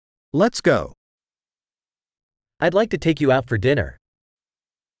Let's go. I'd like to take you out for dinner.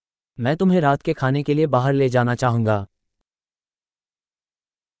 मैं तुम्हें रात के खाने के लिए बाहर ले जाना चाहूँगा।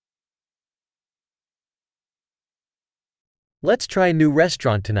 Let's try a new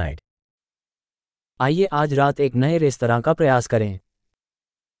restaurant tonight. आइए आज रात एक नए रेस्तरां का प्रयास करें।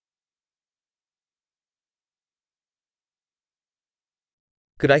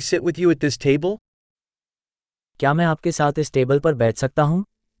 Could I sit with you at this table? क्या मैं आपके साथ इस टेबल पर बैठ सकता हूँ?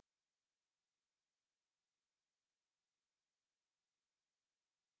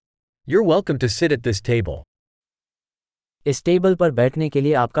 You're welcome to sit at this table. इस टेबल पर बैठने के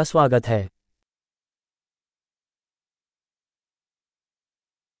लिए आपका स्वागत है।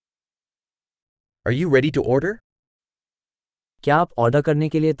 Are you ready to order? क्या आप ऑर्डर करने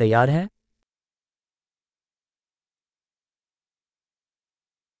के लिए तैयार हैं?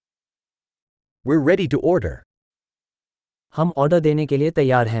 We're ready to order. हम ऑर्डर देने के लिए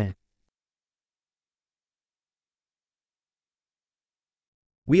तैयार हैं।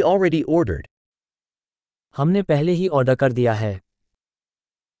 We already ordered. हमने पहले ही ऑर्डर कर दिया है।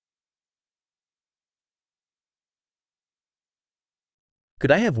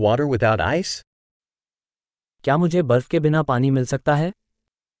 Could I have water without ice? क्या मुझे बर्फ के बिना पानी मिल सकता है?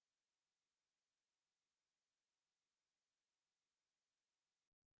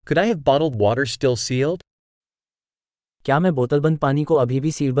 Could I have bottled water still sealed? क्या मैं बोतलबंद पानी को अभी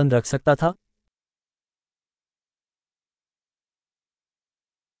भी सीलबंद रख सकता था?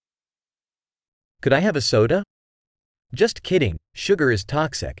 Could I have a soda? Just kidding, sugar is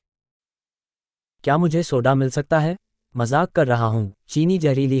toxic. क्या मुझे सोडा मिल सकता है? मजाक कर रहा हूँ, चीनी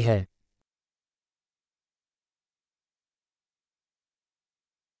जहरीली है।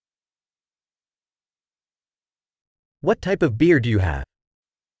 What type of beer do you have?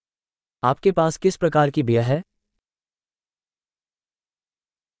 आपके पास किस प्रकार की बियर है?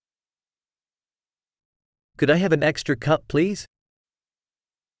 Could I have an extra cup, please?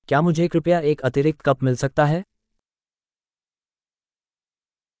 क्या मुझे कृपया एक अतिरिक्त कप मिल सकता है?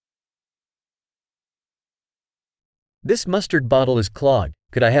 This mustard bottle is clogged.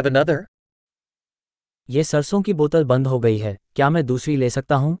 Could I have another? ये सरसों की बोतल बंद हो गई है, क्या मैं दूसरी ले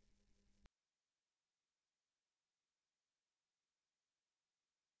सकता हूँ?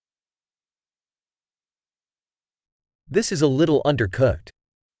 This is a little undercooked.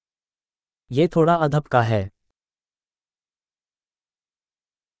 ये थोड़ा अधपका है।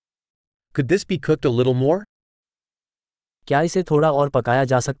 Could this be cooked a little more? क्या इसे थोड़ा और पकाया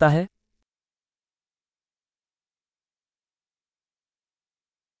जा सकता है?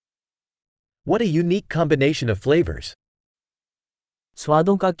 What a unique combination of flavors.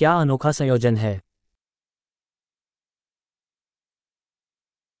 स्वादों का क्या अनोखा संयोजन है।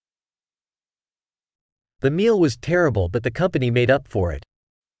 The meal was terrible, but the company made up for it.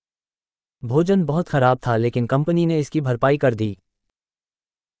 भोजन बहुत खराब था लेकिन कंपनी ने इसकी भरपाई कर दी।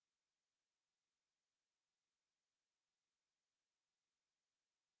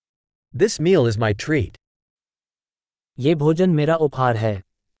 This meal is my treat. ये भोजन मेरा उपहार है।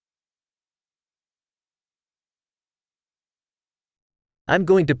 I'm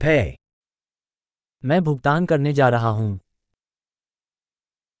going to pay. मैं भुगतान करने जा रहा हूँ।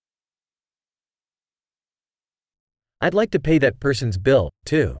 I'd like to pay that person's bill,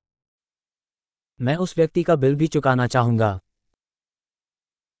 too. मैं उस व्यक्ति का बिल भी चुकाना चाहूँगा।